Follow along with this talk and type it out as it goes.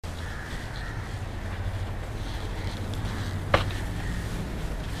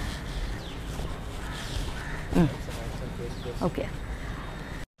Okay.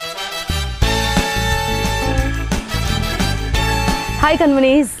 Hi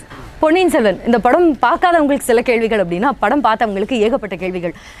கண்மணிஸ். Ponniyin Selvan இந்த படம் பார்க்காதவங்களுக்கு சில கேள்விகள் அப்படின்னா, படம் பார்த்தவங்களுக்கு ஏகப்பட்ட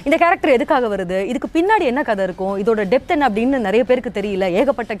கேள்விகள். இந்த கேரக்டர் எதுக்காக வருது, இதுக்கு பின்னாடி என்ன கதை இருக்கும், இதோட டெப்த் என்ன அப்படின்னு நிறைய பேருக்கு தெரியல.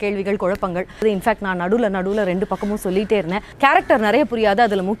 ஏகப்பட்ட கேள்விகள், குழப்பங்கள். இன்ஃபேக்ட் நான் நடுவில் ரெண்டு பக்கமும் சொல்லிட்டே இருந்தேன். கேரக்டர் நிறைய புரியாது.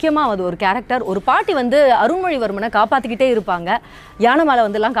 அதில் முக்கியமாக அது ஒரு கேரக்டர். ஒரு பாட்டி வந்து அருண்மொழிவர்மனை காப்பாற்றிக்கிட்டே இருப்பாங்க. யானை மேலே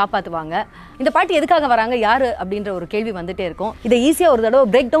வந்துலாம் காப்பாற்றுவாங்க. இந்த பாட்டி எதுக்காக வராங்க, யாரு அப்படின்ற ஒரு கேள்வி வந்துட்டே இருக்கும். இதை ஈஸியாக ஒரு தடவை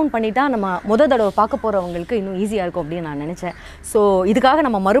பிரேக் டவுன் பண்ணிட்டா நம்ம தடவை பார்க்க போகிறவங்களுக்கு இன்னும் ஈஸியாக இருக்கும் அப்படின்னு நான் நினச்சேன். ஸோ இதுக்காக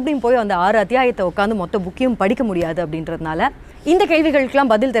நம்ம மறுபடியும் போய் அந்த 6 அத்தியாயத்தை உட்காந்து மொத்த புக்கையும் படிக்க முடியாது அப்படின்றதுனால இந்த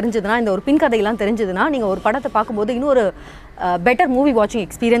கேள்விகளுக்கெல்லாம் பதில் தெரிஞ்சதுன்னா, இந்த ஒரு பின் கதையெல்லாம் தெரிஞ்சதுன்னா, நீங்கள் ஒரு படத்தை பார்க்கும்போது இன்னும் ஒரு பெட்டர் மூவி வாட்சிங்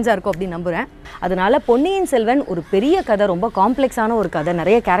எக்ஸ்பீரியன்ஸாக இருக்கும் அப்படின்னு நம்புகிறேன். அதனால பொன்னியின் செல்வன் ஒரு பெரிய கதை, ரொம்ப காம்ப்ளெக்ஸான ஒரு கதை,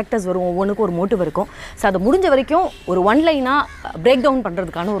 நிறைய கேரக்டர்ஸ் வரும், ஒவ்வொன்றுக்கும் ஒரு மோட்டிவ் இருக்கும். ஸோ அதை முடிஞ்ச வரைக்கும் ஒரு ஒன் லைனாக பிரேக் டவுன்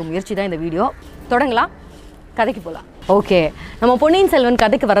பண்ணுறதுக்கான ஒரு முயற்சி தான் இந்த வீடியோ. தொடங்கலாம், கதைக்கு போகலாம். ஓகே, நம்ம பொன்னியின் செல்வன்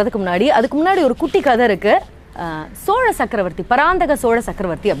கதைக்கு வர்றதுக்கு முன்னாடி, அதுக்கு முன்னாடி ஒரு குட்டி கதை இருக்குது. சோழ சக்கரவர்த்தி, பராந்தக சோழ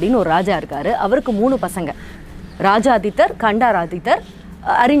சக்கரவர்த்தி அப்படின்னு ஒரு ராஜா இருக்கார். அவருக்கு 3 பசங்க, ராஜாதித்தர், கண்டாராதித்தர்,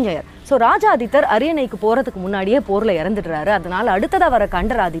 அறிஞர். ஸோ ராஜாதித்தர் அரியணைக்கு போகிறதுக்கு முன்னாடியே போரில் இறந்துடுறாரு. அதனால் அடுத்ததாக வர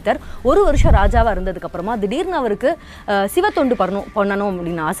கண்டராதித்தர் 1 வருஷம் ராஜாவாக இருந்ததுக்கப்புறமா திடீர்னு அவருக்கு சிவத்தொண்டு பண்ணணும்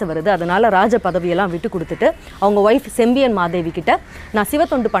அப்படின்னு ஆசை வருது. அதனால் ராஜ பதவியெல்லாம் விட்டு கொடுத்துட்டு அவங்க ஒய்ஃப் செம்பியன் மாதேவி கிட்ட நான்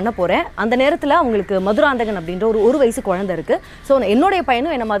சிவத்தொண்டு பண்ண போகிறேன், அந்த நேரத்தில் அவங்களுக்கு மதுராந்தகன் அப்படின்ற ஒரு வயசு குழந்தை இருக்குது, ஸோ என்னுடைய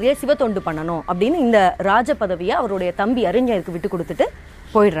பையனும் என்ன மாதிரியே சிவத்தொண்டு பண்ணணும் அப்படின்னு இந்த ராஜ பதவியை அவருடைய தம்பி அறிஞருக்கு விட்டு கொடுத்துட்டு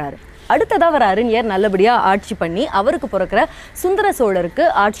போயிடுறாரு. அடுத்ததாக வர அறிஞர் நல்லபடியாக ஆட்சி பண்ணி அவருக்கு பிறக்கிற சுந்தர சோழருக்கு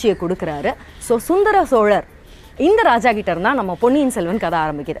ஆட்சியை கொடுக்குறாரு. ஸோ சுந்தர சோழர் இந்த ராஜா கிட்ட இருந்தால் நம்ம பொன்னியின் செல்வன் கதை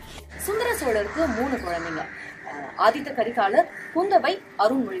ஆரம்பிக்குது. சுந்தர சோழருக்கு 3 குழந்தைங்க, ஆதித்த கரிகாலர், குந்தவை,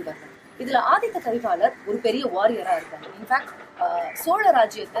 அருண்மொழிவர்மன். இதில் ஆதித்த கரிகாலர் ஒரு பெரிய வாரியராக இருக்காங்க. இன்ஃபேக்ட் சோழ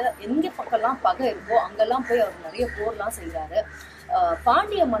ராஜ்யத்தை எங்கே பக்கம்லாம் பகை இருக்கோ அங்கெல்லாம் போய் அவர் நிறைய போர்லாம் செய்கிறாரு.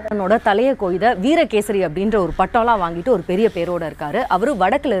 பாண்டிய மன்னனோட தலையை கொய்த வீரகேசரி அப்படின்ற ஒரு பட்டம்லாம் வாங்கிட்டு ஒரு பெரிய பேரோட இருக்காரு. அவர்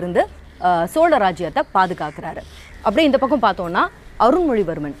வடக்குல இருந்து சோழ ராஜ்யத்தை பாதுகாக்கிறாரு. அப்படியே இந்த பக்கம் பார்த்தோம்னா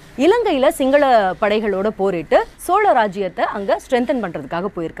அருண்மொழிவர்மன் இலங்கையில் சிங்கள படைகளோட போரிட்டு சோழ ராஜ்யத்தை அங்கே ஸ்ட்ரென்தன்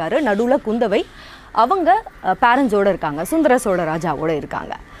பண்ணுறதுக்காக போயிருக்காரு. நடுவில் குந்தவை அவங்க பேரண்ட்ஸோடு இருக்காங்க, சுந்தர சோழ ராஜாவோடு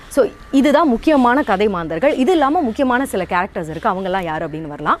இருக்காங்க. ஸோ இதுதான் முக்கியமான கதை மாந்தர்கள். இது இல்லாமல் முக்கியமான சில கேரக்டர்ஸ் இருக்குது. அவங்கெல்லாம் யார்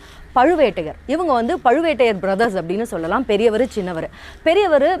அப்படின்னு வரலாம். பழுவேட்டையர், இவங்க வந்து பழுவேட்டையர் பிரதர்ஸ் அப்படின்னு சொல்லலாம். பெரியவர் சின்னவர்.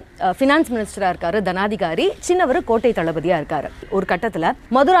 பெரியவர் ஃபினான்ஸ் மினிஸ்டராக இருக்கார், தனாதிகாரி. சின்னவர் கோட்டை தளபதியாக இருக்கார். ஒரு கட்டத்தில்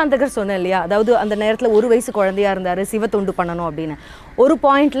மதுராந்தகர் சொன்னேன் இல்லையா, அதாவது அந்த நேரத்தில் 1 வயசு குழந்தையாக இருந்தார், சிவத்தொண்டு பண்ணணும் அப்படின்னு. ஒரு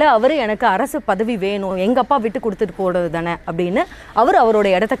பாயிண்டில் அவர் எனக்கு அரசு பதவி வேணும், எங்கள் அப்பா விட்டு கொடுத்துட்டு போடுறது தானே அப்படின்னு அவரோட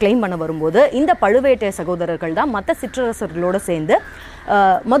இடத்த கிளைம் பண்ண வரும்போது இந்த பழுவேட்டையர் சகோதரர்கள் தான் மற்ற சிற்றரசர்களோடு சேர்ந்து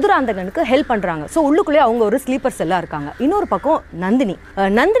மதுராந்தகனுக்கு ஹெல்ப் பண்ணுறாங்க. ஸோ உள்ளுக்குள்ளே அவங்க ஒரு ஸ்லீப்பர் செல்லாக இருக்காங்க. இன்னொரு பக்கம்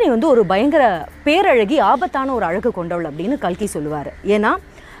நந்தினி வந்து ஒரு பயங்கர பேரழகி, ஆபத்தான ஒரு அழகு கொண்டவள் அப்படின்னு கல்கி சொல்லுவார். ஏன்னா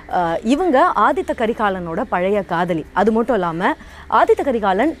இவங்க ஆதித்த கரிகாலனோட பழைய காதலி. அது மட்டும் இல்லாமல் ஆதித்த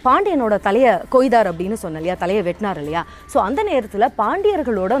கரிகாலன் பாண்டியனோட தலையை கொய்தார் அப்படின்னு சொன்ன இல்லையா, தலையை வெட்டினார் இல்லையா. ஸோ அந்த நேரத்தில்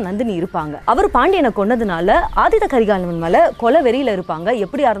பாண்டியர்களோட நந்தினி இருப்பாங்க. அவர் பாண்டியனை கொன்னதுனால ஆதித்த கரிகாலன் மேலே கொலை வெறியில் இருப்பாங்க.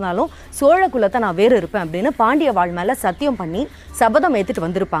 எப்படியா இருந்தாலும் சோழ குலத்தை நான் வேறு இருப்பேன் அப்படின்னு பாண்டிய வாழ் மேலே சத்தியம் பண்ணி சபதம் ஏற்றுட்டு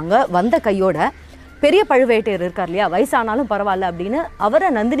வந்திருப்பாங்க. வந்த கையோட பெரிய பழுவேட்டையர் இருக்கார் இல்லையா, வயசானாலும் பரவாயில்ல அப்படின்னு அவரை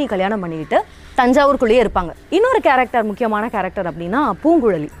நந்தினி கல்யாணம் பண்ணிக்கிட்டு தஞ்சாவூருக்குள்ளேயே இருப்பாங்க. இன்னொரு கேரக்டர், முக்கியமான கேரக்டர் அப்படின்னா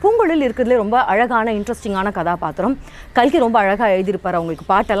பூங்குழலி இருக்கிறதுலே ரொம்ப அழகான இன்ட்ரெஸ்டிங்கான கதாபாத்திரம். கல்கி ரொம்ப அழகாக எழுதியிருப்பார்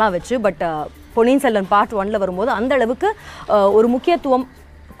அவங்களுக்கு பாட்டெல்லாம் வச்சு. பட் பொன்னியின் செல்வன் பார்ட் 1 வரும்போது அந்த அளவுக்கு ஒரு முக்கியத்துவம்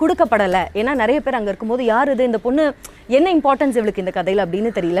கொடுக்கப்படலை. ஏன்னா நிறைய பேர் அங்கே இருக்கும்போது யார் இது, இந்த பொண்ணு என்ன இம்பார்ட்டன்ஸ் இவளுக்கு இந்த கதையில் அப்படின்னு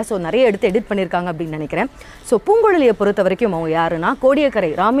தெரியல. ஸோ நிறைய எடுத்து எடிட் பண்ணியிருக்காங்க அப்படின்னு நினைக்கிறேன். ஸோ பூங்குழலியை பொறுத்த வரைக்கும் அவங்க யாருன்னா,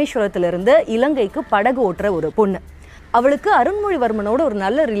 கோடியக்கரை ராமேஸ்வரத்திலிருந்து இலங்கைக்கு படகு ஓட்டுற ஒரு பொண்ணு. அவளுக்கு அருண்மொழிவர்மனோட ஒரு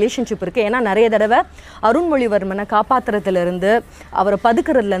நல்ல ரிலேஷன்ஷிப் இருக்குது. ஏன்னா நிறைய தடவை அருண்மொழிவர்மனை காப்பாற்றுறதுலேருந்து அவரை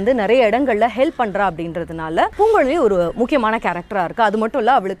பதுக்கிறதுலேருந்து நிறைய இடங்களில் ஹெல்ப் பண்ணுறா அப்படின்றதுனால பூங்குழலி ஒரு முக்கியமான கேரக்டராக இருக்குது. அது மட்டும்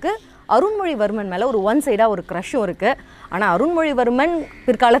இல்லை, அவளுக்கு அருண்மொழிவர்மன் மேலே ஒரு ஒன் சைடாக ஒரு க்ரஷும் இருக்குது. ஆனால் அருண்மொழிவர்மன்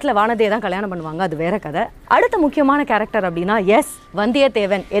பிற்காலத்தில் வானதியை தான் கல்யாணம் பண்ணுவாங்க, அது வேற கதை. அடுத்த முக்கியமான கேரக்டர் அப்படின்னா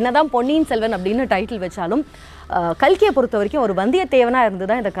வந்தியத்தேவன். என்னதான் பொன்னியின் செல்வன் அப்படின்னு டைட்டில் வச்சாலும் கல்கியை பொறுத்த வரைக்கும் ஒரு வந்தியத்தேவனாக இருந்து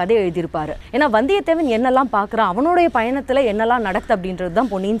தான் இந்த கதையை எழுதியிருப்பார். ஏன்னா வந்தியத்தேவன் என்னெல்லாம் பார்க்குறான், அவனுடைய பயணத்தில் என்னெல்லாம் நடக்குது அப்படின்றது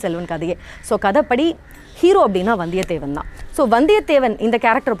தான் பொன்னியின் செல்வன் கதையே. ஸோ கதைப்படி ஹீரோ அப்படின்னா வந்தியத்தேவன் தான். ஸோ வந்தியத்தேவன் இந்த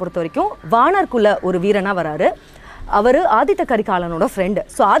கேரக்டரை பொறுத்த வரைக்கும் வானர்குல ஒரு வீரனாக வராரு. அவர் ஆதித்த கரிகாலனோட ஃப்ரெண்டு.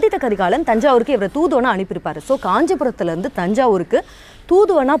 ஸோ ஆதித்த கரிகாலன் தஞ்சாவூருக்கு இவரை தூதுவனாக அனுப்பியிருப்பார். ஸோ காஞ்சிபுரத்துலேருந்து தஞ்சாவூருக்கு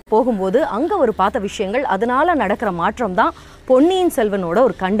தூதுவனாக போகும்போது அங்கே ஒரு பார்த்த விஷயங்கள், அதனால் நடக்கிற மாற்றம் தான் பொன்னியின் செல்வனோட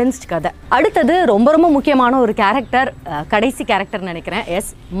ஒரு கண்டென்ஸ்ட் கதை. அடுத்தது ரொம்ப ரொம்ப முக்கியமான ஒரு கேரக்டர், கடைசி கேரக்டர் நினைக்கிறேன்,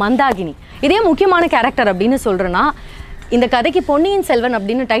 மந்தாகினி. இதே முக்கியமான கேரக்டர் அப்படின்னு சொல்கிறேன்னா, இந்த கதைக்கு பொன்னியின் செல்வன்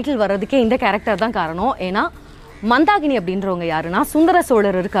அப்படின்னு டைட்டில் வர்றதுக்கே இந்த கேரக்டர் தான் காரணம். ஏன்னா மந்தாகினி அப்படின்றவங்க யாருன்னா சுந்தர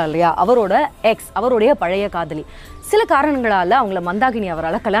சோழர் இருக்கா இல்லையா, அவரோட அவருடைய பழைய காதலி. சில காரணங்களால் அவங்கள மந்தாகினி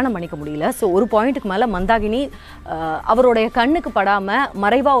அவரால் கல்யாணம் பண்ணிக்க முடியல. ஸோ ஒரு பாயிண்ட்டுக்கு மேலே மந்தாகினி அவருடைய கண்ணுக்கு படாமல்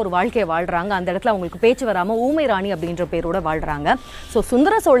மறைவாக ஒரு வாழ்க்கையை வாழ்கிறாங்க. அந்த இடத்துல அவங்களுக்கு பேச்சு வராமல் ஊமை ராணி அப்படின்ற பேரோட வாழ்கிறாங்க. ஸோ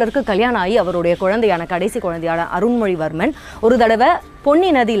சுந்தர சோழருக்கு கல்யாணம் ஆகி அவருடைய குழந்தையான கடைசி குழந்தையான அருண்மொழிவர்மன் ஒரு தடவை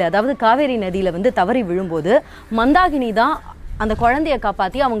பொன்னி நதியில், அதாவது காவேரி நதியில் வந்து தவறி விழும்போது மந்தாகினி தான் அந்த குழந்தைய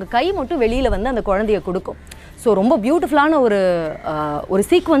காப்பாற்றி அவங்க கை மட்டும் வெளியில் வந்து அந்த குழந்தைய கொடுக்கும். ஸோ ரொம்ப பியூட்டிஃபுல்லான ஒரு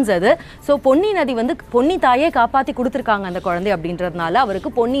சீக்வன்ஸ் அது. ஸோ பொன்னி நதி வந்து பொன்னி தாயே காப்பாற்றி கொடுத்துருக்காங்க அந்த குழந்தை அப்படின்றதுனால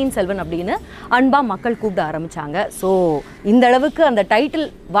அவருக்கு பொன்னியின் செல்வன் அப்படின்னு அன்பாக மக்கள் கூப்பிட ஆரம்பித்தாங்க. ஸோ இந்த அளவுக்கு அந்த டைட்டில்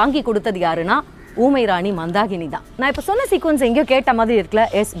வாங்கி கொடுத்தது யாருன்னா ஊமை ராணி மந்தாகினி தான். நான் இப்போ சொன்ன சீக்வன்ஸ் எங்கேயோ கேட்ட மாதிரி இருக்குல்ல.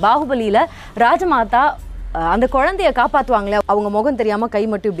 பாகுபலியில் ராஜமாதா அந்த குழந்தைய காப்பாற்றுவாங்களே, அவங்க முகம் தெரியாமல் கை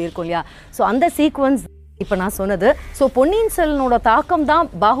மட்டும் இப்படி இருக்கும் இல்லையா, ஸோ அந்த சீக்வன்ஸ் இப்போ நான் சொன்னது. ஸோ பொன்னியின் செல்வனோட தாக்கம் தான்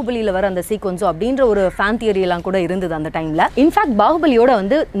பாகுபலியில் வர அந்த சீக்வன்ஸோ அப்படின்ற ஒரு ஃபேன் தியரியெல்லாம் கூட இருந்தது அந்த டைமில். இன்ஃபேக்ட் பாகுபலியோட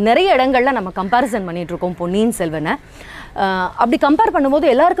வந்து நிறைய இடங்கள்ல நம்ம கம்பேரிசன் பண்ணிட்டு இருக்கோம் பொன்னியின் செல்வனை. அப்படி கம்பேர் பண்ணும்போது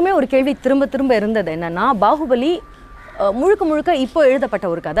எல்லாருக்குமே ஒரு கேள்வி திரும்ப திரும்ப இருந்தது என்னன்னா, பாகுபலி முழுக்க முழுக்க இப்போ எழுதப்பட்ட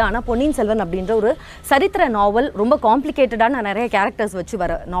ஒரு கதை, ஆனால் பொன்னியின் செல்வன் அப்படின்ற ஒரு சரித்திர நாவல், ரொம்ப காம்ப்ளிகேட்டடான நிறைய கேரக்டர்ஸ் வச்சு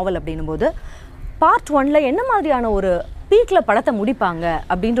வர நாவல் அப்படின்னும் போது பார்ட் 1ல் என்ன மாதிரியான ஒரு பீக்கில் படத்தை முடிப்பாங்க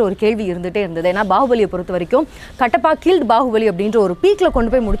அப்படின்ற ஒரு கேள்வி இருந்துகிட்டே இருந்தது. ஏன்னா பாகுபலியை பொறுத்த வரைக்கும் கட்டப்பா கீல்ட் பாகுபலி அப்படின்ற ஒரு பீக்கில்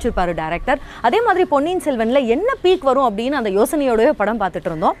கொண்டு போய் முடிச்சிருப்பாரு டேரக்டர். அதே மாதிரி பொன்னியின் செல்வனில் என்ன பீக் வரும் அப்படின்னு அந்த யோசனையோடய படம் பார்த்துட்டு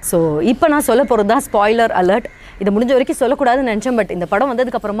இருந்தோம். ஸோ இப்போ நான் சொல்ல போகிறது தான் ஸ்பாய்லர் அலர்ட். இதை முடிஞ்ச வரைக்கும் சொல்லக்கூடாதுன்னு நினச்சேன், பட் இந்த படம்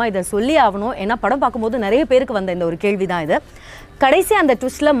வந்ததுக்கப்புறமா இதை சொல்லி ஆகணும். ஏன்னா படம் பார்க்கும்போது நிறைய பேருக்கு வந்த இந்த ஒரு கேள்வி தான் இது. கடைசி அந்த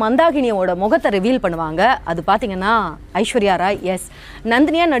ட்விஸ்ட்டில் மந்தாகினியோட முகத்தை ரிவீல் பண்ணுவாங்க. அது பார்த்தீங்கன்னா ஐஸ்வர்யா ராய். எஸ்,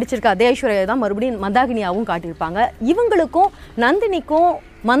 நந்தினியாக நடிச்சிருக்க அதே ஐஸ்வர்யா தான் மறுபடியும் மந்தாகினியாகவும் காட்டியிருப்பாங்க. இவங்களுக்கும் நந்தினிக்கும்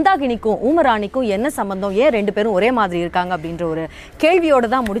மந்தாகினிக்கும் ஊமராணிக்கும் என்ன சம்பந்தம், ஏன் ரெண்டு பேரும் ஒரே மாதிரி இருக்காங்க அப்படின்ற ஒரு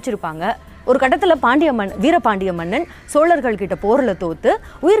கேள்வியோடு தான் முடிச்சிருப்பாங்க. ஒரு கட்டத்தில் வீரபாண்டிய மன்னன் சோழர்கள் கிட்ட போரில் தோத்து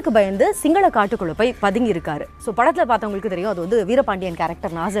உயிருக்கு பயந்து சிங்கள காட்டுக்குள்ளே போய் பதுங்கி இருக்காரு. ஸோ படத்தில் பார்த்தவங்களுக்கு தெரியும், அது வந்து வீரபாண்டியன்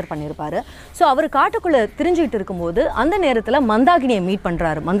கேரக்டர் நாசர் பண்ணியிருப்பாரு. ஸோ அவர் காட்டுக்குள்ளே திரிஞ்சிட்டு இருக்கும்போது அந்த நேரத்தில் மந்தாகினியை மீட்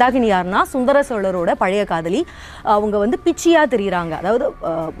பண்ணுறாரு. மந்தாகினி யாருன்னா சுந்தர சோழரோட பழைய காதலி. அவங்க வந்து பிச்சியாக தெரியுறாங்க, அதாவது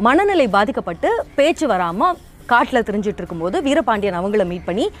மனநிலை பாதிக்கப்பட்டு பேச்சு வராமல் காட்டில் திரிஞ்சிட்டு இருக்கும்போது வீரபாண்டியன் அவங்கள மீட்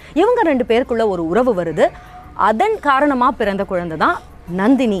பண்ணி இவங்க ரெண்டு பேருக்குள்ள ஒரு உறவு வருது. அதன் காரணமாக பிறந்த குழந்தை தான்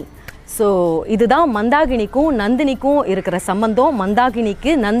நந்தினி. ஸோ இதுதான் மந்தாகினிக்கும் நந்தினிக்கும் இருக்கிற சம்பந்தம்.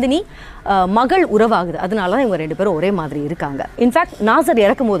 மந்தாகினிக்கு நந்தினி மகள் உறவாகுது, அதனால தான் இவங்க ரெண்டு பேரும் ஒரே மாதிரி இருக்காங்க. இன்ஃபேக்ட் நாசர்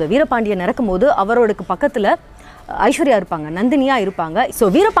இறக்கும்போது, வீரபாண்டியன் இறக்கும்போது அவரோட பக்கத்தில் ஐஸ்வர்யா இருப்பாங்க, நந்தினியாக இருப்பாங்க. ஸோ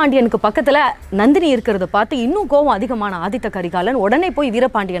வீரபாண்டியனுக்கு பக்கத்தில் நந்தினி இருக்கிறத பார்த்து இன்னும் கோபம் அதிகமான ஆதித்த கரிகாலன் உடனே போய்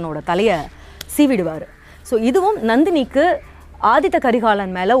வீரபாண்டியனோட தலையை சீவிடுவார். ஸோ இதுவும் நந்தினிக்கு ஆதித்த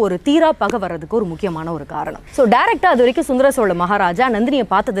கரிகாலன் மேலே ஒரு தீரா பகை வர்றதுக்கு ஒரு முக்கியமான ஒரு காரணம். ஸோ டேரெக்டாக அது வரைக்கும் சுந்தர சோழ மகாராஜா நந்தினியை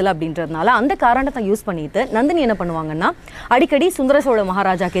பார்த்ததில்ல அப்படின்றதுனால அந்த காரணத்தை யூஸ் பண்ணிட்டு நந்தினி என்ன பண்ணுவாங்கன்னா, அடிக்கடி சுந்தர சோழ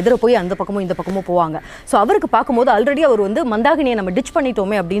மகாராஜாக்கு எதிர போய் அந்த பக்கமும் இந்த பக்கமும் போவாங்க. ஸோ அவருக்கு பார்க்கும்போது ஆல்ரெடி அவர் வந்து மந்தாகினியை நம்ம டிச்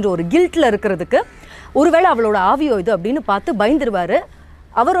பண்ணிட்டோமே அப்படின்ற ஒரு கில்ட்டில் இருக்கிறதுக்கு, ஒருவேளை அவளோட ஆவியோ இது அப்படின்னு பார்த்து பயந்துருவார்.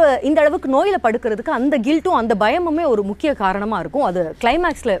 அவர் இந்த அளவுக்கு நோயில் படுக்கிறதுக்கு அந்த கில்ட்டும் அந்த பயமுமே ஒரு முக்கிய காரணமாக இருக்கும். அது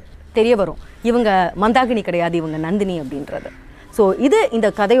கிளைமேக்ஸில் தெரிய வரும், இவங்க மந்தாகினி கிடையாது, இவங்க நந்தினி அப்படின்றது. ஸோ இது இந்த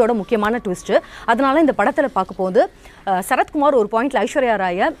கதையோட முக்கியமான ட்விஸ்ட்டு. அதனால இந்த படத்தில் பார்க்கும்போது சரத்குமார் ஒரு பாயிண்டில் ஐஸ்வர்யா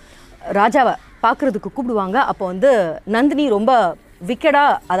ராயை ராஜாவை பார்க்குறதுக்கு கூப்பிடுவாங்க. அப்போ வந்து நந்தினி ரொம்ப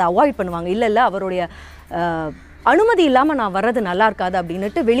விக்கெடாக அதை அவாய்ட் பண்ணுவாங்க. இல்லை அவருடைய அனுமதி இல்லாமல் நான் வர்றது நல்லா இருக்காது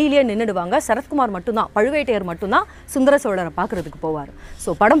அப்படின்னுட்டு வெளியிலேயே நின்றுடுவாங்க. சரத்குமார் மட்டும்தான், பழுவேட்டையர் மட்டும்தான் சுந்தர சோழரை பார்க்குறதுக்கு போவார்.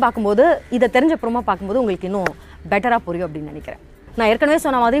 ஸோ படம் பார்க்கும்போது இதை தெரிஞ்சப்புறமா பார்க்கும்போது உங்களுக்கு இன்னும் பெட்டராக புரியும் அப்படின்னு நினைக்கிறேன். நான் ஏற்கனவே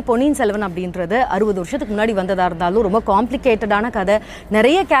சொன்ன மாதிரி பொன்னியின் செல்வன் அப்படின்றது 60 வருஷத்துக்கு முன்னாடி வந்ததாக இருந்தாலும் ரொம்ப காம்ப்ளிகேட்டடான கதை,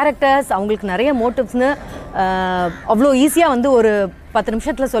 நிறைய கேரக்டர்ஸ், அவங்களுக்கு நிறைய மோட்டிவ்ஸ்னு அவ்வளோ ஈஸியாக வந்து ஒரு 10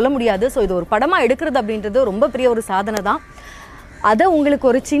 நிமிஷத்தில் சொல்ல முடியாது. ஸோ இது ஒரு படமாக எடுக்கிறது அப்படின்றது ரொம்ப பெரிய ஒரு சாதனை தான். அதை உங்களுக்கு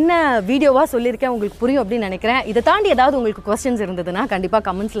ஒரு சின்ன வீடியோவாக சொல்லியிருக்கேன், உங்களுக்கு புரியும் அப்படின்னு நினைக்கிறேன். இதை தாண்டி ஏதாவது உங்களுக்கு கொஸ்டின்ஸ் இருந்ததுன்னா கண்டிப்பாக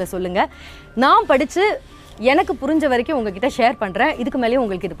கமெண்ட்ஸில் சொல்லுங்கள். நான் படித்து எனக்கு புரிஞ்ச வரைக்கும் உங்ககிட்ட ஷேர் பண்ணுறேன். இதுக்கு மேலேயும்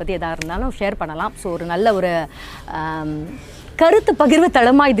உங்களுக்கு இதை பற்றி எதாக இருந்தாலும் ஷேர் பண்ணலாம். ஸோ ஒரு நல்ல ஒரு கருத்து பகிர்வு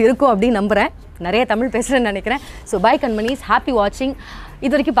தளமாக இது இருக்கும் அப்படின்னு நம்புகிறேன். நிறைய தமிழ் பேசுகிறேன்னு நினைக்கிறேன். ஸோ பை கண்மணிஸ், ஹாப்பி வாட்சிங்.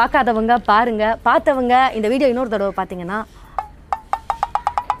 இது வரைக்கும் பார்க்காதவங்க பாருங்கள், பார்த்தவங்க இந்த வீடியோ இன்னொரு தடவை பார்த்தீங்கன்னா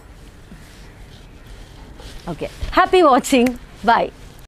ஓகே, ஹாப்பி வாட்சிங், பாய்.